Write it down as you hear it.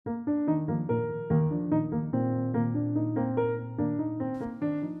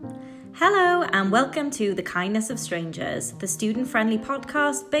Hello and welcome to The Kindness of Strangers, the student-friendly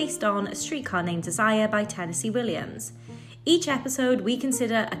podcast based on A Streetcar Named Desire by Tennessee Williams. Each episode we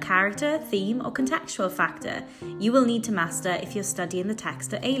consider a character, theme or contextual factor you will need to master if you're studying the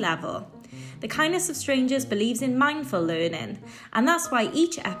text at A-level. The Kindness of Strangers believes in mindful learning, and that's why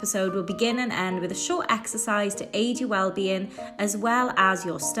each episode will begin and end with a short exercise to aid your well-being as well as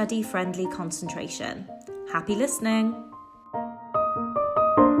your study-friendly concentration. Happy listening!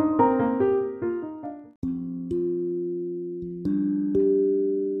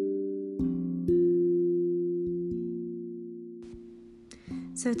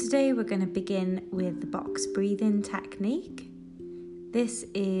 So today we're going to begin with the box breathing technique. This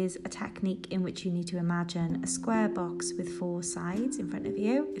is a technique in which you need to imagine a square box with 4 sides in front of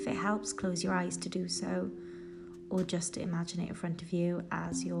you. If it helps, close your eyes to do so, or just imagine it in front of you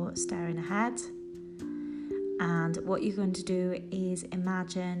as you're staring ahead. And what you're going to do is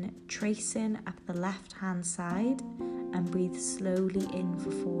imagine tracing up the left-hand side and breathe slowly in for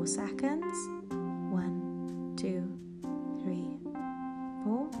 4 seconds. 1, 2, 3,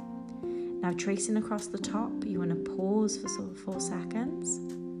 4. Now tracing across the top, you want to pause for 4 seconds.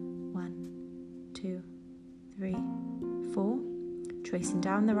 1, 2, 3, 4. Tracing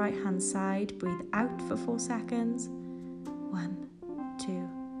down the right hand side, breathe out for 4 seconds. 1, 2,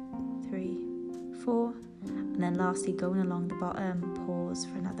 3, 4. And then lastly, going along the bottom, pause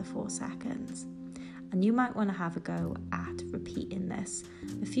for another 4 seconds. And you might want to have a go at repeating this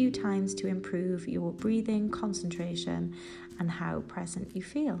a few times to improve your breathing, concentration, and how present you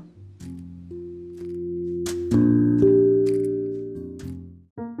feel.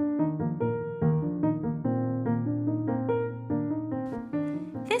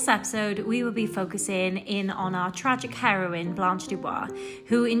 This episode, we will be focusing in on our tragic heroine, Blanche Dubois,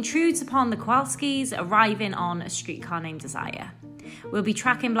 who intrudes upon the Kowalskis arriving on A Streetcar Named Desire. We'll be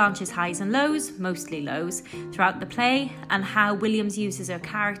tracking Blanche's highs and lows, mostly lows, throughout the play, and how Williams uses her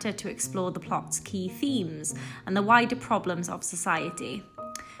character to explore the plot's key themes and the wider problems of society.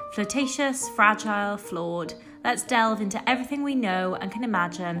 Flirtatious, fragile, flawed, let's delve into everything we know and can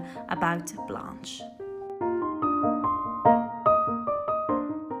imagine about Blanche.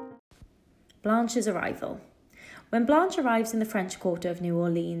 Blanche's arrival. When Blanche arrives in the French Quarter of New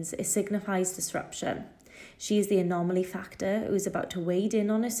Orleans, it signifies disruption. She is the anomaly factor who is about to wade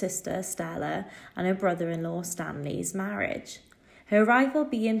in on her sister, Stella, and her brother-in-law, Stanley's marriage. Her arrival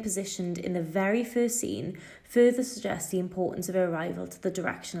being positioned in the very first scene further suggests the importance of her arrival to the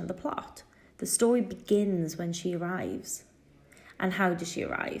direction of the plot. The story begins when she arrives. And how does she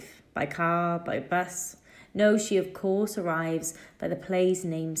arrive? By car? By bus? No, she of course arrives by the play's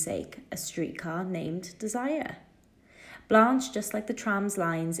namesake, A Streetcar Named Desire. Blanche, just like the tram's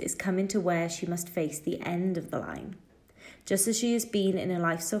lines, is coming to where she must face the end of the line. Just as she has been in her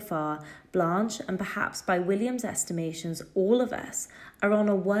life so far, Blanche, and perhaps by William's estimations, all of us, are on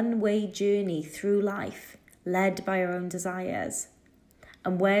a one-way journey through life, led by our own desires.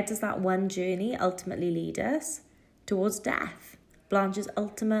 And where does that one journey ultimately lead us? Towards death, Blanche's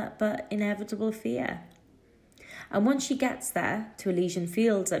ultimate but inevitable fear. And once she gets there, to Elysian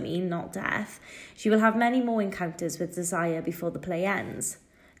Fields, not death, she will have many more encounters with desire before the play ends.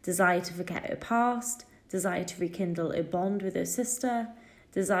 Desire to forget her past, desire to rekindle her bond with her sister,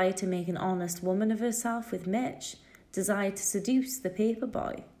 desire to make an honest woman of herself with Mitch, desire to seduce the paper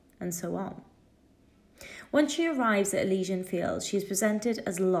boy, and so on. Once she arrives at Elysian Fields, she is presented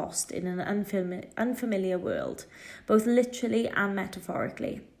as lost in an unfamiliar world, both literally and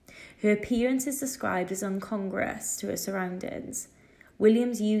metaphorically. Her appearance is described as incongruous to her surroundings.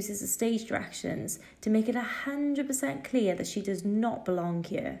 Williams uses the stage directions to make it 100% clear that she does not belong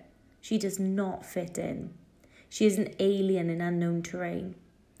here. She does not fit in. She is an alien in unknown terrain.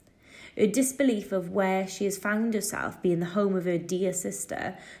 Her disbelief of where she has found herself being the home of her dear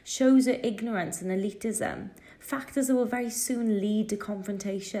sister shows her ignorance and elitism, factors that will very soon lead to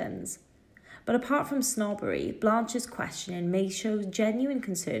confrontations. But apart from snobbery, Blanche's questioning may show genuine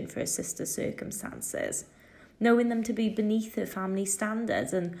concern for her sister's circumstances, knowing them to be beneath her family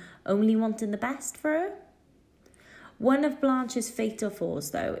standards and only wanting the best for her. One of Blanche's fatal flaws,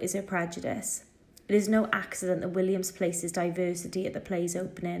 though, is her prejudice. It is no accident that Williams places diversity at the play's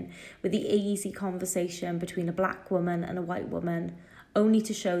opening, with the easy conversation between a black woman and a white woman, only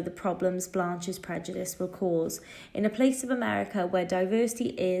to show the problems Blanche's prejudice will cause in a place of America where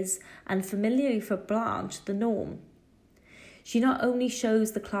diversity is, and familiarly for Blanche, the norm. She not only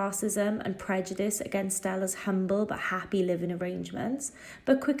shows the classism and prejudice against Stella's humble but happy living arrangements,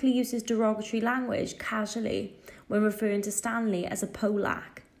 but quickly uses derogatory language casually when referring to Stanley as a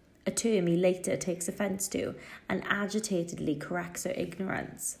Polak, a term he later takes offence to and agitatedly corrects her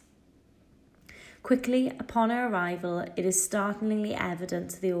ignorance. Quickly, upon her arrival, it is startlingly evident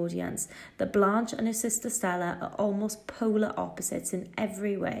to the audience that Blanche and her sister Stella are almost polar opposites in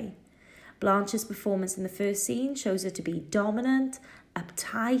every way. Blanche's performance in the first scene shows her to be dominant,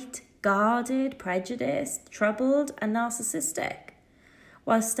 uptight, guarded, prejudiced, troubled, and narcissistic,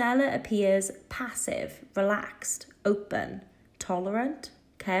 while Stella appears passive, relaxed, open, tolerant,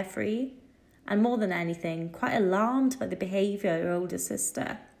 carefree, and more than anything, quite alarmed by the behaviour of her older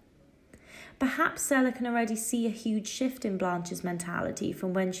sister. Perhaps Stella can already see a huge shift in Blanche's mentality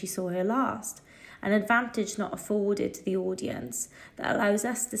from when she saw her last, an advantage not afforded to the audience that allows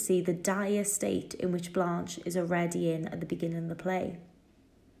us to see the dire state in which Blanche is already in at the beginning of the play.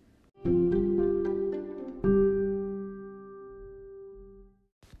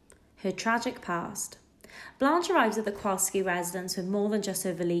 Her tragic past. Blanche arrives at the Kowalski residence with more than just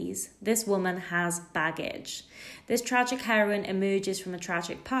her valise. This woman has baggage. This tragic heroine emerges from a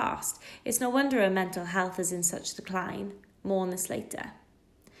tragic past. It's no wonder her mental health is in such decline. More on this later.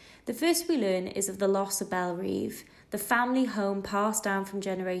 The first we learn is of the loss of Bellerive, the family home passed down from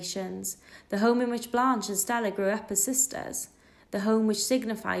generations, the home in which Blanche and Stella grew up as sisters, the home which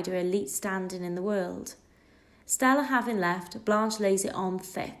signified her elite standing in the world. Stella having left, Blanche lays it on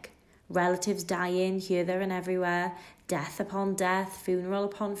thick. Relatives dying here, there and everywhere, death upon death, funeral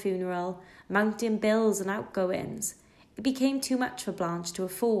upon funeral, mounting bills and outgoings. It became too much for Blanche to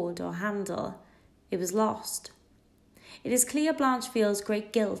afford or handle. It was lost. It is clear Blanche feels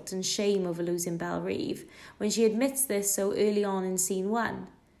great guilt and shame over losing Bellerive when she admits this so early on in scene 1.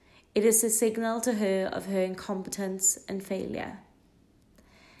 It is a signal to her of her incompetence and failure.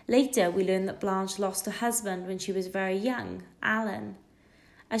 Later, we learn that Blanche lost her husband when she was very young, Alan.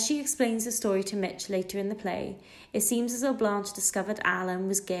 As she explains the story to Mitch later in the play, it seems as though Blanche discovered Alan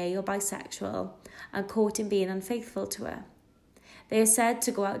was gay or bisexual and caught him being unfaithful to her. They are said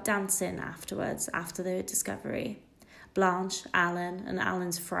to go out dancing afterwards, after their discovery. Blanche, Alan, and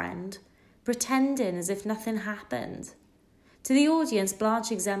Alan's friend, pretending as if nothing happened. To the audience,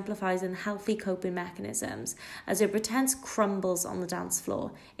 Blanche exemplifies unhealthy coping mechanisms as her pretense crumbles on the dance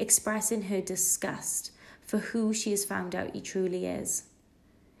floor, expressing her disgust for who she has found out he truly is.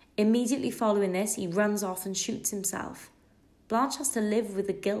 Immediately following this, he runs off and shoots himself. Blanche has to live with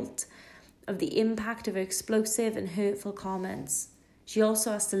the guilt of the impact of her explosive and hurtful comments. She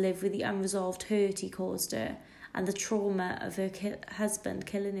also has to live with the unresolved hurt he caused her and the trauma of her husband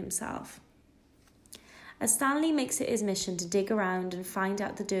killing himself. As Stanley makes it his mission to dig around and find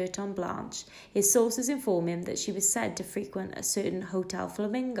out the dirt on Blanche, his sources inform him that she was said to frequent a certain Hotel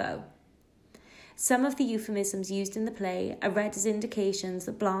Flamingo. Some of the euphemisms used in the play are read as indications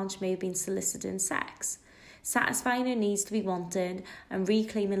that Blanche may have been soliciting sex, satisfying her needs to be wanted and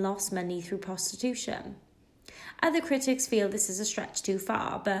reclaiming lost money through prostitution. Other critics feel this is a stretch too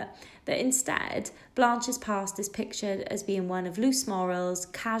far, but that instead, Blanche's past is pictured as being one of loose morals,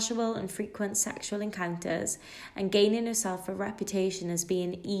 casual and frequent sexual encounters, and gaining herself a reputation as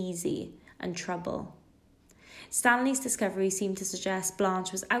being easy and trouble. Stanley's discovery seemed to suggest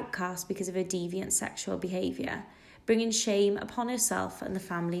Blanche was outcast because of her deviant sexual behaviour, bringing shame upon herself and the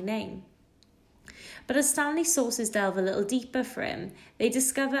family name. But as Stanley's sources delve a little deeper for him, they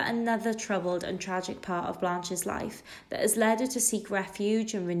discover another troubled and tragic part of Blanche's life that has led her to seek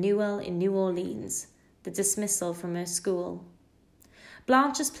refuge and renewal in New Orleans, the dismissal from her school.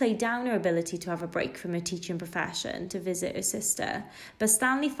 Blanche has played down her ability to have a break from her teaching profession to visit her sister, but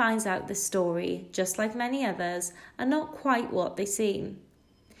Stanley finds out this story, just like many others, are not quite what they seem.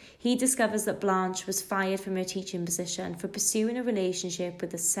 He discovers that Blanche was fired from her teaching position for pursuing a relationship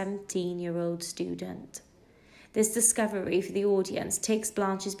with a 17-year-old student. This discovery for the audience takes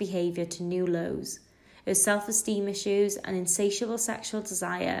Blanche's behaviour to new lows. Her self-esteem issues and insatiable sexual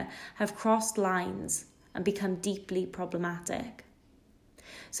desire have crossed lines and become deeply problematic.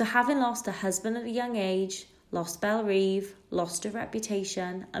 So having lost her husband at a young age, lost Bellerive, lost her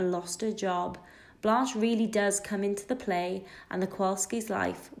reputation, and lost her job, Blanche really does come into the play and the Kowalski's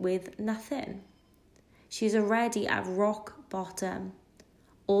life with nothing. She's already at rock bottom.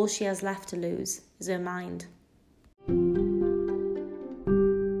 All she has left to lose is her mind.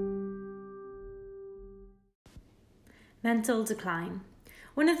 Mental decline.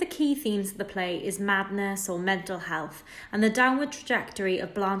 One of the key themes of the play is madness or mental health, and the downward trajectory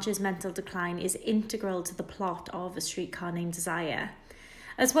of Blanche's mental decline is integral to the plot of A Streetcar Named Desire.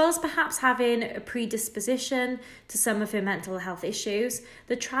 As well as perhaps having a predisposition to some of her mental health issues,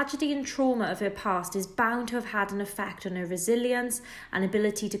 the tragedy and trauma of her past is bound to have had an effect on her resilience and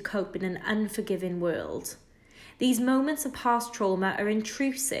ability to cope in an unforgiving world. These moments of past trauma are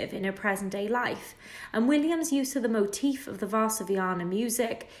intrusive in her present-day life, and Williams' use of the motif of the Varsoviana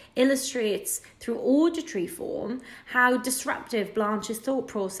music illustrates, through auditory form, how disruptive Blanche's thought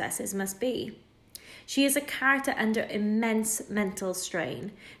processes must be. She is a character under immense mental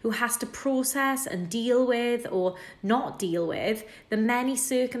strain, who has to process and deal with, or not deal with, the many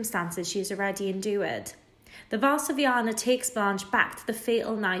circumstances she has already endured. The Varsoviana takes Blanche back to the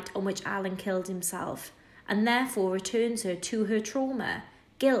fatal night on which Alan killed himself, and therefore returns her to her trauma,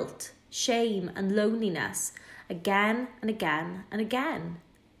 guilt, shame, and loneliness, again and again and again.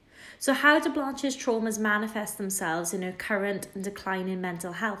 So how do Blanche's traumas manifest themselves in her current and declining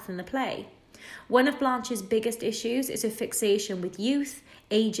mental health in the play? One of Blanche's biggest issues is her fixation with youth,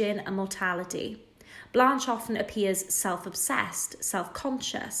 aging, and mortality. Blanche often appears self-obsessed,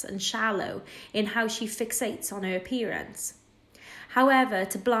 self-conscious, and shallow in how she fixates on her appearance. However,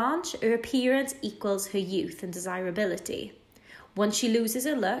 to Blanche, her appearance equals her youth and desirability. Once she loses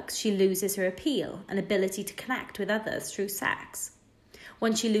her looks, she loses her appeal and ability to connect with others through sex.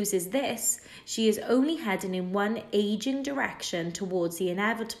 Once she loses this, she is only heading in one aging direction towards the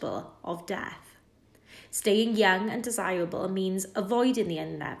inevitable of death. Staying young and desirable means avoiding the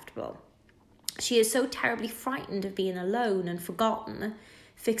inevitable. She is so terribly frightened of being alone and forgotten.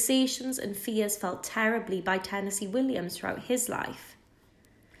 Fixations and fears felt terribly by Tennessee Williams throughout his life.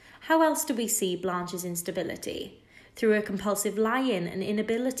 How else do we see Blanche's instability? Through her compulsive lying and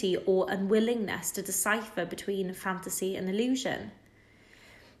inability or unwillingness to decipher between fantasy and illusion.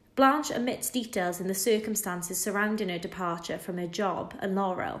 Blanche omits details in the circumstances surrounding her departure from her job and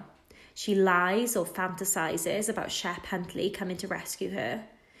Laurel. She lies or fantasizes about Shep Huntley coming to rescue her.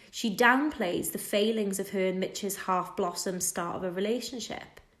 She downplays the failings of her and Mitch's half-blossomed start of a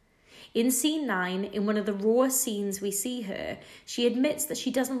relationship. In scene 9, in one of the rawest scenes we see her, she admits that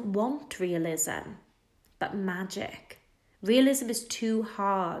she doesn't want realism, but magic. Realism is too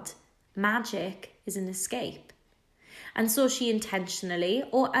hard. Magic is an escape. And so she intentionally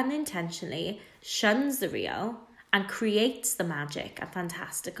or unintentionally shuns the real and creates the magic and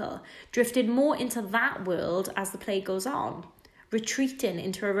fantastical, drifted more into that world as the play goes on, retreating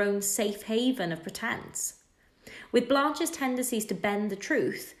into her own safe haven of pretense. With Blanche's tendencies to bend the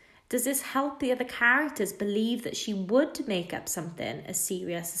truth, does this help the other characters believe that she would make up something as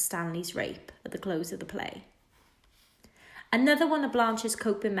serious as Stanley's rape at the close of the play? Another one of Blanche's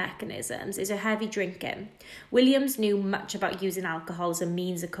coping mechanisms is her heavy drinking. Williams knew much about using alcohol as a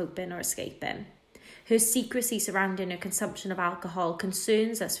means of coping or escaping. Her secrecy surrounding her consumption of alcohol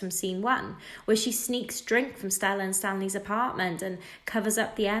concerns us from scene 1, where she sneaks drink from Stella and Stanley's apartment and covers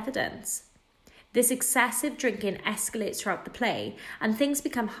up the evidence. This excessive drinking escalates throughout the play, and things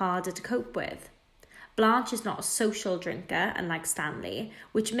become harder to cope with. Blanche is not a social drinker, unlike Stanley,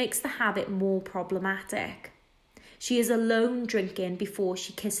 which makes the habit more problematic. She is alone drinking before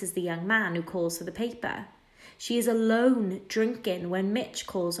she kisses the young man who calls for the paper. She is alone drinking when Mitch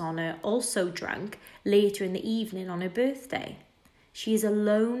calls on her, also drunk, later in the evening on her birthday. She is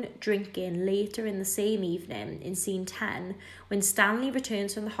alone drinking later in the same evening in scene 10 when Stanley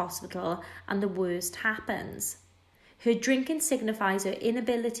returns from the hospital and the worst happens. Her drinking signifies her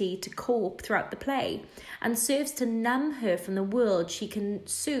inability to cope throughout the play and serves to numb her from the world she can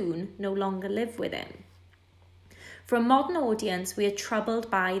soon no longer live within. For a modern audience, we are troubled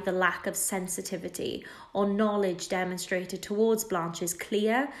by the lack of sensitivity or knowledge demonstrated towards Blanche's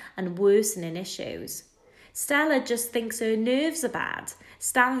clear and worsening issues. Stella just thinks her nerves are bad.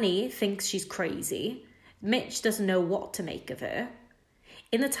 Stanley thinks she's crazy. Mitch doesn't know what to make of her.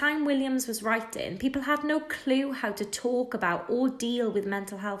 In the time Williams was writing, people had no clue how to talk about or deal with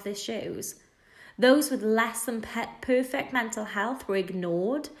mental health issues. Those with less than perfect mental health were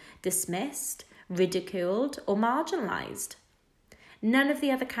ignored, dismissed, ridiculed, or marginalised. None of the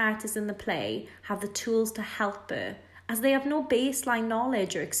other characters in the play have the tools to help her, as they have no baseline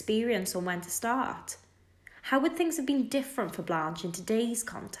knowledge or experience on when to start. How would things have been different for Blanche in today's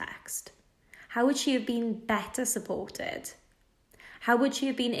context? How would she have been better supported? How would she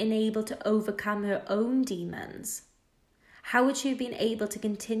have been enabled to overcome her own demons? How would she have been able to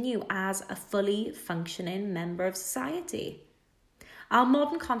continue as a fully functioning member of society? Our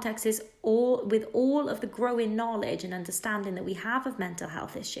modern context is with all of the growing knowledge and understanding that we have of mental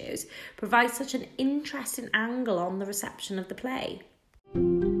health issues, provides such an interesting angle on the reception of the play.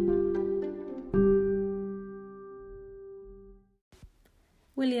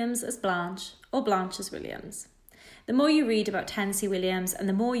 Williams as Blanche, or Blanche as Williams. The more you read about Tennessee Williams and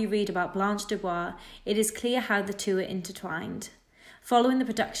the more you read about Blanche Dubois, it is clear how the two are intertwined. Following the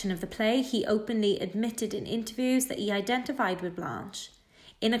production of the play, he openly admitted in interviews that he identified with Blanche.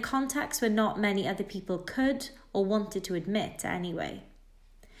 In a context where not many other people could or wanted to admit anyway.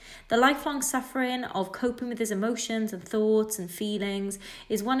 The lifelong suffering of coping with his emotions and thoughts and feelings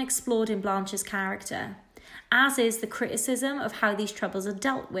is one explored in Blanche's character, as is the criticism of how these troubles are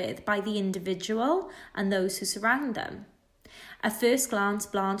dealt with by the individual and those who surround them. At first glance,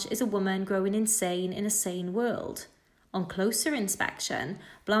 Blanche is a woman growing insane in a sane world. On closer inspection,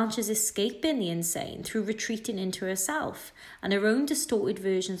 Blanche is escaping the insane through retreating into herself and her own distorted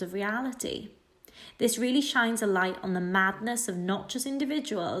versions of reality. This really shines a light on the madness of not just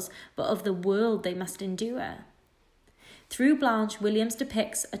individuals, but of the world they must endure. Through Blanche, Williams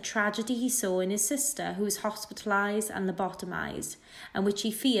depicts a tragedy he saw in his sister, who was hospitalised and lobotomised, and which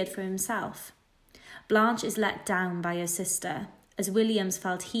he feared for himself. Blanche is let down by her sister, as Williams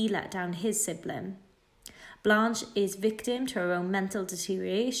felt he let down his sibling. Blanche is victim to her own mental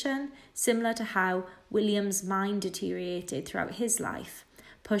deterioration, similar to how Williams' mind deteriorated throughout his life,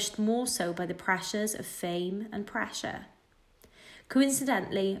 pushed more so by the pressures of fame and pressure.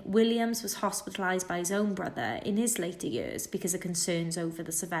 Coincidentally, Williams was hospitalised by his own brother in his later years because of concerns over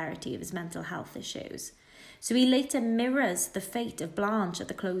the severity of his mental health issues. So he later mirrors the fate of Blanche at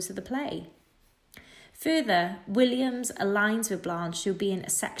the close of the play. Further, Williams aligns with Blanche through being a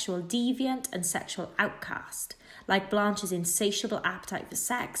sexual deviant and sexual outcast. Like Blanche's insatiable appetite for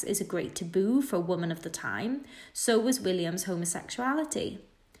sex is a great taboo for a woman of the time, so was Williams' homosexuality.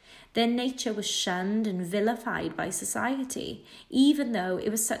 Their nature was shunned and vilified by society, even though it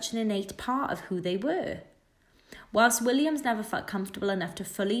was such an innate part of who they were. Whilst Williams never felt comfortable enough to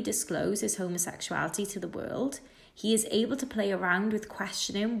fully disclose his homosexuality to the world, he is able to play around with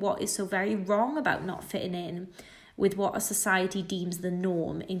questioning what is so very wrong about not fitting in with what a society deems the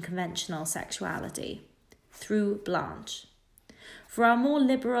norm in conventional sexuality, through Blanche. For our more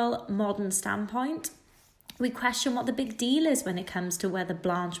liberal, modern standpoint, we question what the big deal is when it comes to whether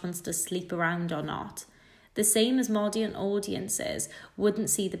Blanche wants to sleep around or not. The same as modern audiences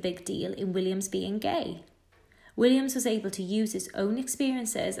wouldn't see the big deal in Williams being gay. Williams was able to use his own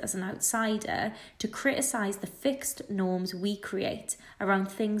experiences as an outsider to criticise the fixed norms we create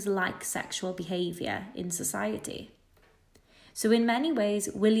around things like sexual behaviour in society. So in many ways,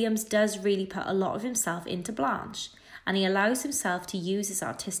 Williams does really put a lot of himself into Blanche, and he allows himself to use his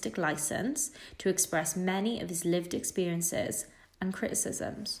artistic licence to express many of his lived experiences and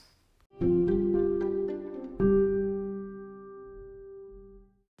criticisms.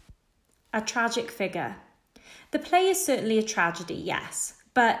 A tragic figure. The play is certainly a tragedy, yes,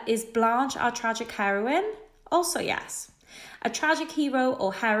 but is Blanche our tragic heroine? Also yes. A tragic hero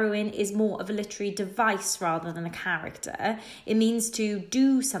or heroine is more of a literary device rather than a character. It means to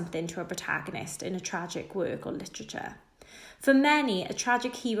do something to a protagonist in a tragic work or literature. For many, a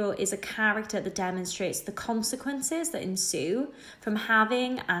tragic hero is a character that demonstrates the consequences that ensue from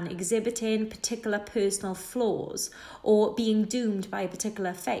having and exhibiting particular personal flaws or being doomed by a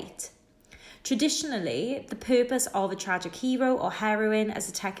particular fate. Traditionally, the purpose of a tragic hero or heroine as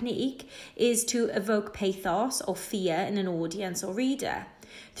a technique is to evoke pathos or fear in an audience or reader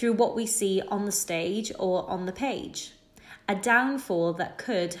through what we see on the stage or on the page, a downfall that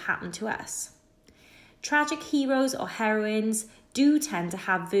could happen to us. Tragic heroes or heroines do tend to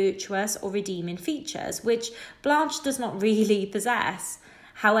have virtuous or redeeming features, which Blanche does not really possess.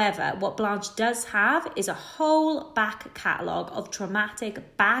 However, what Blanche does have is a whole back catalogue of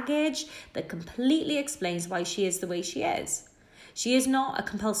traumatic baggage that completely explains why she is the way she is. She is not a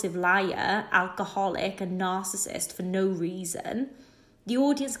compulsive liar, alcoholic, and narcissist for no reason. The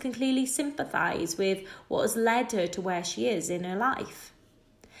audience can clearly sympathise with what has led her to where she is in her life.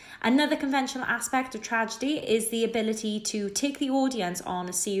 Another conventional aspect of tragedy is the ability to take the audience on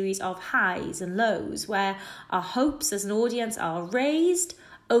a series of highs and lows, where our hopes as an audience are raised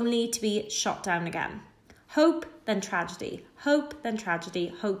only to be shot down again. Hope, then tragedy. Hope, then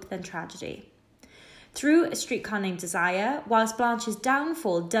tragedy. Hope, then tragedy. Through A Streetcar Named Desire, whilst Blanche's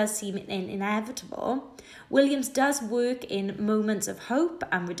downfall does seem inevitable, Williams does work in moments of hope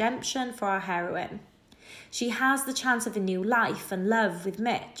and redemption for our heroine. She has the chance of a new life and love with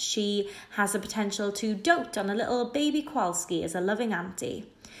Mitch. She has the potential to dote on a little baby Kowalski as a loving auntie.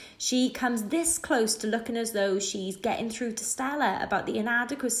 She comes this close to looking as though she's getting through to Stella about the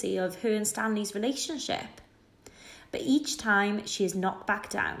inadequacy of her and Stanley's relationship. But each time she is knocked back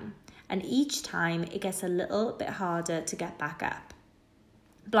down, and each time it gets a little bit harder to get back up.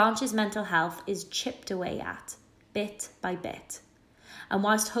 Blanche's mental health is chipped away at, bit by bit. And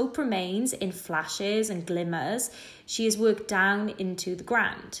whilst hope remains in flashes and glimmers, she is worked down into the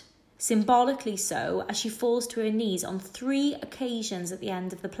ground. symbolically so, as she falls to her knees on 3 occasions at the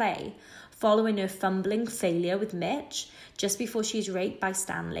end of the play, following her fumbling failure with Mitch, just before she is raped by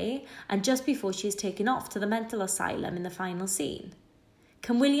Stanley, and just before she is taken off to the mental asylum in the final scene.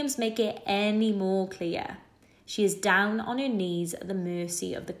 Can Williams make it any more clear? She is down on her knees at the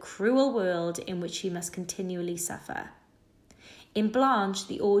mercy of the cruel world in which she must continually suffer. In Blanche,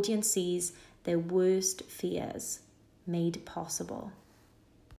 the audience sees their worst fears made possible.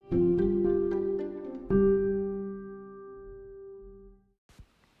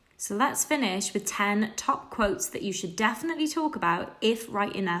 So let's finish with 10 top quotes that you should definitely talk about if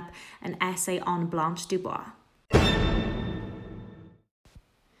writing up an essay on Blanche Dubois.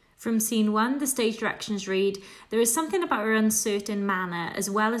 From scene 1, the stage directions read, "There is something about her uncertain manner, as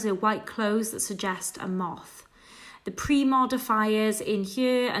well as her white clothes, that suggest a moth. The pre-modifiers in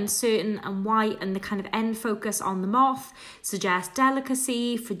here, uncertain and white, and the kind of end focus on the moth suggest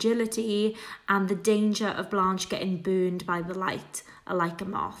delicacy, fragility, and the danger of Blanche getting burned by the light, like a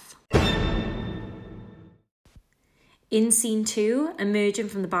moth." In scene 2, emerging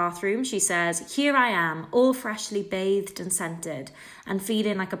from the bathroom, she says, "Here I am, all freshly bathed and scented, and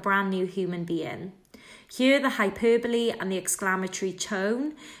feeling like a brand new human being." Here, the hyperbole and the exclamatory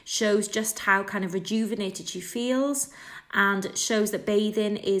tone shows just how kind of rejuvenated she feels, and shows that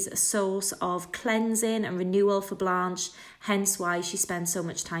bathing is a source of cleansing and renewal for Blanche, hence why she spends so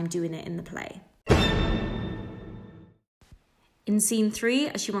much time doing it in the play. In scene 3,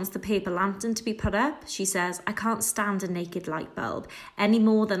 as she wants the paper lantern to be put up, she says, "I can't stand a naked light bulb any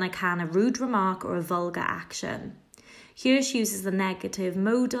more than I can a rude remark or a vulgar action." Here she uses the negative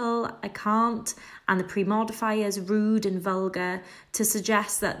modal, "I can't," and the pre-modifiers, rude and vulgar, to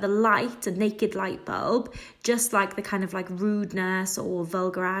suggest that the light, a naked light bulb, just like the kind of like rudeness or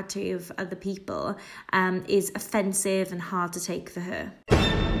vulgarity of other people, is offensive and hard to take for her.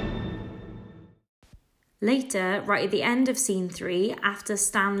 Later, right at the end of scene 3, after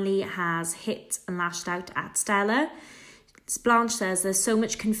Stanley has hit and lashed out at Stella, Blanche says there's so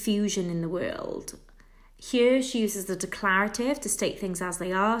much confusion in the world. Here she uses the declarative to state things as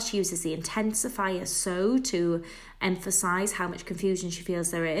they are. She uses the intensifier "so" to emphasise how much confusion she feels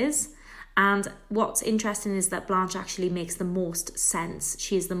there is. And what's interesting is that Blanche actually makes the most sense.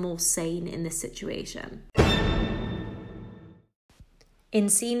 She is the most sane in this situation. In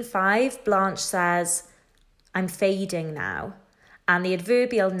scene 5, Blanche says, "I'm fading now." And the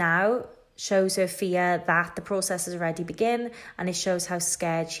adverbial "now" shows her fear that the process has already begun, and it shows how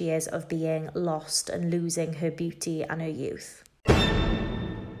scared she is of being lost and losing her beauty and her youth.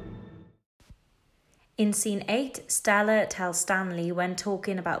 In scene 8, Stella tells Stanley when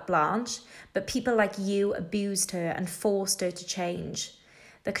talking about Blanche, "But people like you abused her and forced her to change."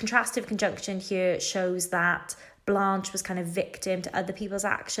 The contrastive conjunction here shows that Blanche was kind of victim to other people's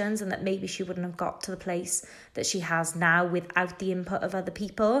actions, and that maybe she wouldn't have got to the place that she has now without the input of other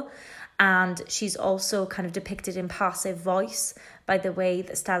people. And she's also kind of depicted in passive voice by the way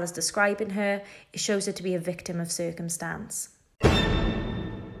that Stella's describing her. It shows her to be a victim of circumstance.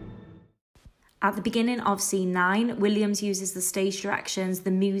 At the beginning of scene 9, Williams uses the stage directions,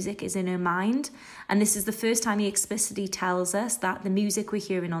 "The music is in her mind," and this is the first time he explicitly tells us that the music we're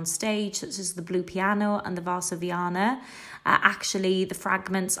hearing on stage, such as the blue piano and the Varsoviana, are actually the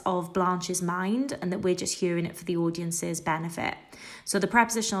fragments of Blanche's mind, and that we're just hearing it for the audience's benefit. So the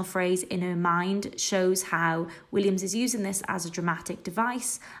prepositional phrase "in her mind" shows how Williams is using this as a dramatic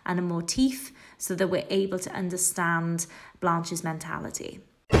device and a motif so that we're able to understand Blanche's mentality.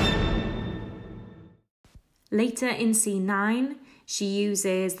 Later in scene 9, she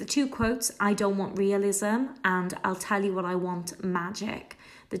uses the 2 quotes, "I don't want realism" and "I'll tell you what I want, magic."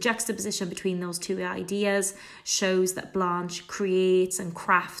 The juxtaposition between those 2 ideas shows that Blanche creates and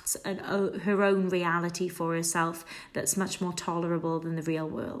crafts her own reality for herself that's much more tolerable than the real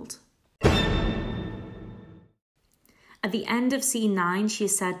world. At the end of scene 9, she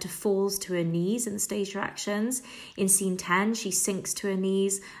is said to fall to her knees in the stage directions. In scene 10, she sinks to her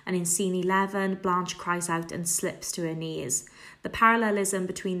knees, and in scene 11, Blanche cries out and slips to her knees. The parallelism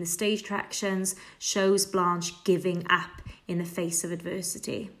between the stage directions shows Blanche giving up in the face of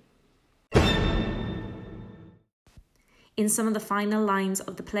adversity. In some of the final lines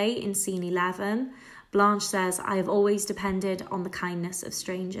of the play, in scene 11, Blanche says, "I have always depended on the kindness of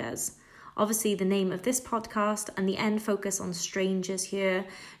strangers." Obviously, the name of this podcast and the end focus on strangers here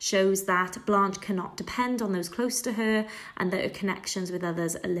shows that Blanche cannot depend on those close to her and that her connections with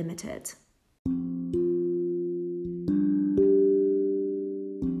others are limited.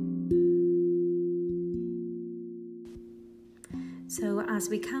 So as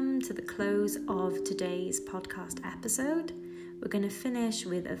we come to the close of today's podcast episode, we're going to finish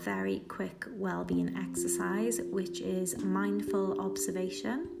with a very quick well-being exercise, which is mindful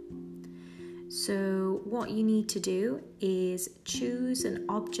observation. So what you need to do is choose an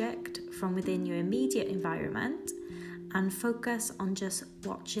object from within your immediate environment and focus on just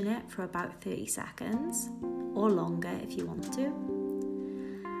watching it for about 30 seconds or longer if you want to.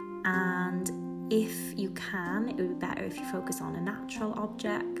 And if you can, it would be better if you focus on a natural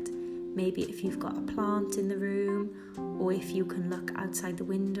object. Maybe if you've got a plant in the room, or if you can look outside the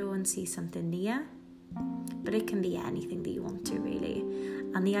window and see something near. But it can be anything that you want to, really.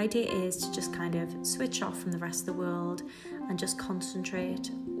 And the idea is to just kind of switch off from the rest of the world and just concentrate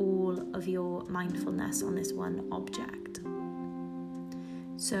all of your mindfulness on this one object.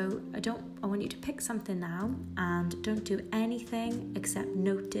 So I want you to pick something now and don't do anything except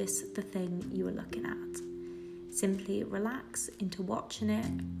notice the thing you are looking at. Simply relax into watching it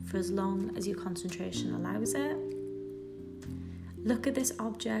for as long as your concentration allows it. Look at this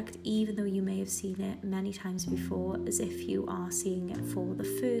object, even though you may have seen it many times before, as if you are seeing it for the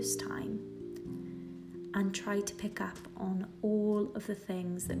first time. And try to pick up on all of the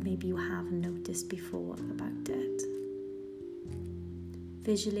things that maybe you have noticed before about it.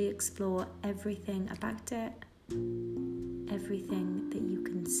 Visually explore everything about it, everything that you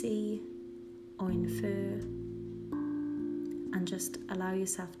can see or infer, and just allow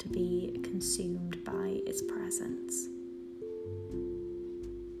yourself to be consumed by its presence.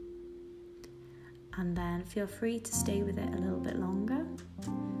 And then feel free to stay with it a little bit longer,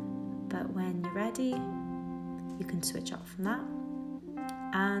 but when you're ready, you can switch off from that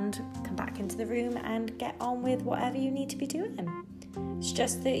and come back into the room and get on with whatever you need to be doing. It's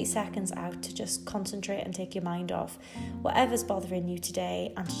just 30 seconds out to just concentrate and take your mind off whatever's bothering you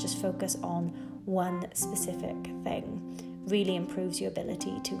today and to just focus on one specific thing. Really improves your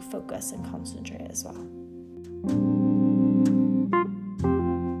ability to focus and concentrate as well.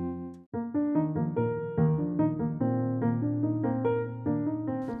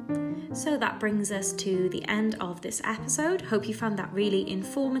 So that brings us to the end of this episode. Hope you found that really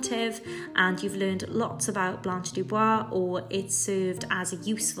informative and you've learned lots about Blanche Dubois, or it served as a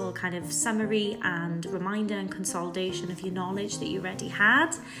useful kind of summary and reminder and consolidation of your knowledge that you already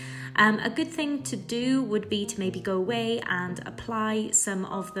had. A good thing to do would be to maybe go away and apply some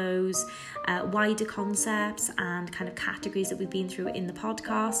of those wider concepts and kind of categories that we've been through in the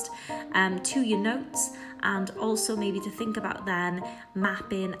podcast to your notes, and also maybe to think about then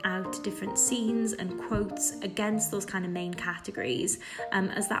mapping out different scenes and quotes against those kind of main categories,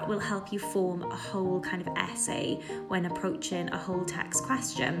 as that will help you form a whole kind of essay when approaching a whole text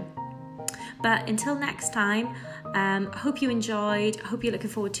question. But until next time, hope you enjoyed, hope you're looking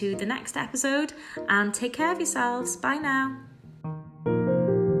forward to the next episode, and take care of yourselves. Bye now.